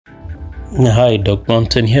Hi, Doc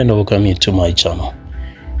Mountain here and welcome you to my channel.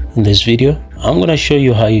 In this video, I'm going to show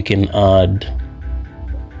you how you can add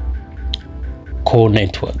core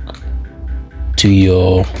network to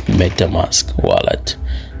your Metamask wallet.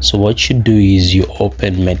 So what you do is you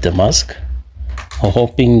open Metamask,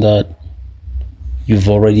 hoping that you've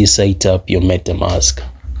already set up your Metamask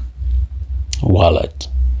wallet.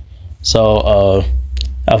 So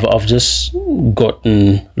I've just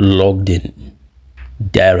gotten logged in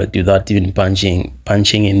direct without even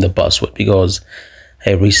punching in the password because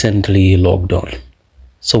I recently logged on.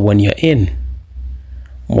 So when you're in,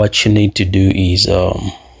 what you need to do is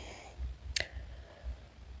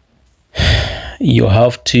you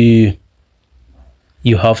have to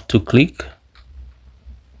click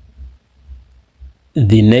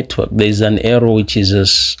the network. There's an arrow which is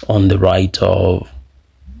just on the right of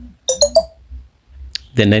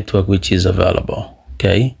the network which is available.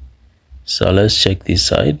 Okay, so let's check this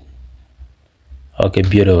side. Okay,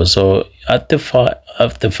 beautiful. So at the far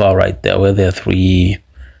right there where there are three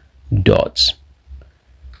dots,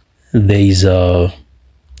 there is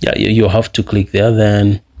you have to click there,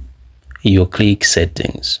 then you click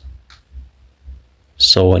settings.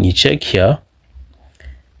 So when you check here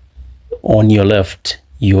on your left,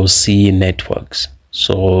 you'll see networks,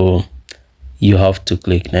 so you have to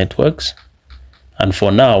click networks. And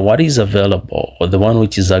for now, what is available, or the one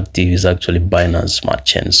which is active, is actually Binance Smart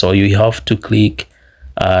Chain. So you have to click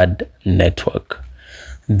add network.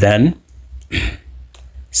 Then,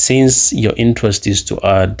 since your interest is to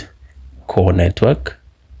add core network,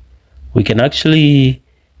 we can actually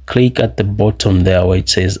click at the bottom there where it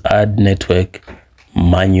says add network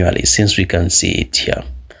manually, since we can see it here.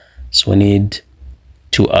 So we need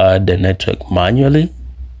to add the network manually,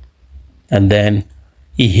 and then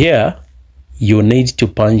here you need to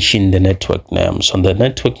punch in the network name. So the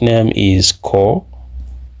network name is core.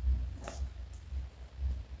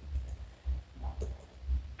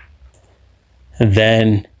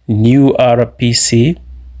 Then new RPC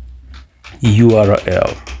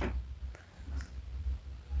URL.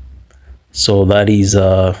 So that is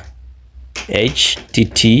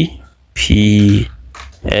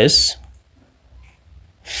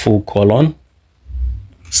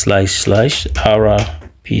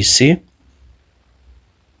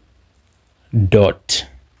dot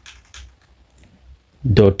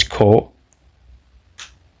core,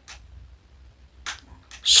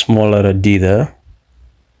 small letter d there,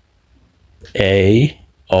 ao.org.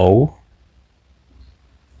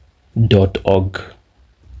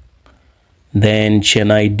 Then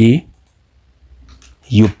chain ID,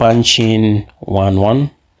 you punch in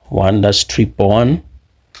 111, that's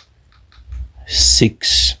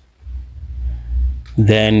 111.6,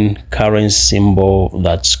 then current symbol,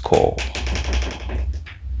 that's core.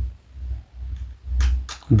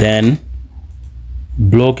 Then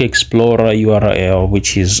block explorer URL,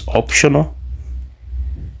 which is optional,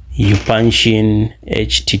 you punch in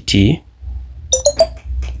https://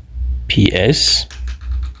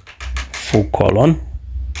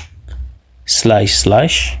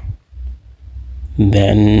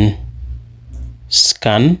 then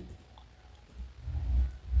scan.co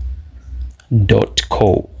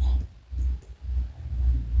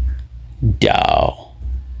down,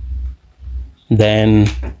 then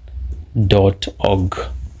 .org.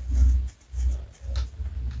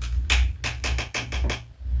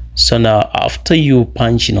 So now after you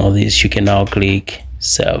punch in all this, you can now click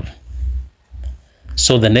save.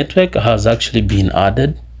 So the network has actually been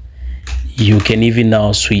added. You can even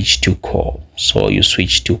now switch to core. So you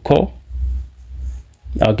switch to core.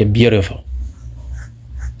 Okay, beautiful.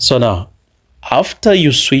 So now after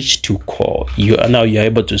you switch to core, you're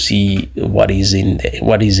able to see what is in there,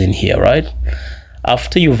 what is in here, right?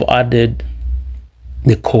 After you've added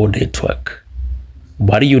the core network,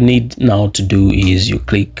 what you need now to do is you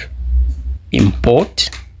click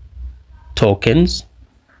import tokens.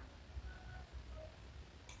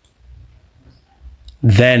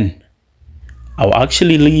 Then I'll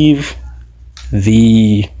actually leave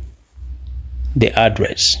the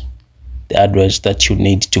address that you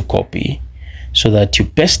need to copy so that you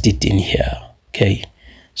paste it in here. Okay,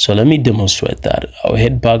 so let me demonstrate that. I'll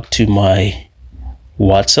head back to my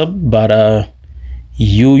WhatsApp, but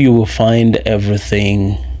you will find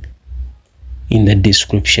everything in the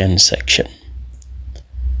description section.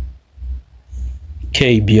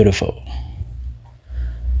 Okay, beautiful.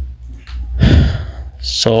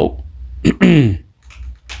 So you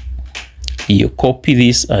copy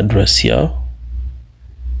this address here,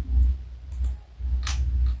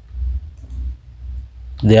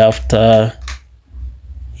 thereafter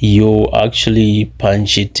you actually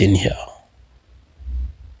punch it in here.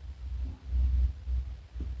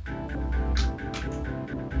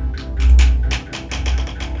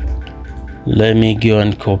 Let me go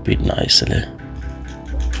and copy it nicely.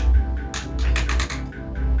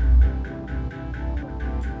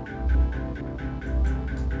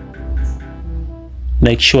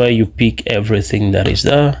 Make sure you pick everything that is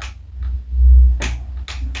there.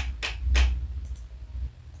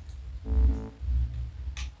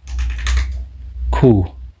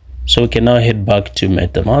 Cool. So we can now head back to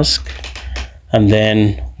MetaMask, and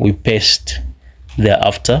then we paste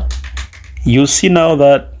thereafter. You see now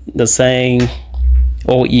that the saying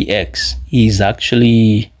OEX is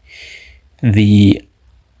actually the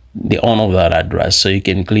owner of that address. So you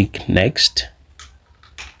can click next,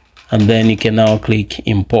 and then you can now click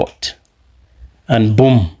import, and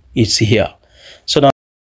boom, it's here.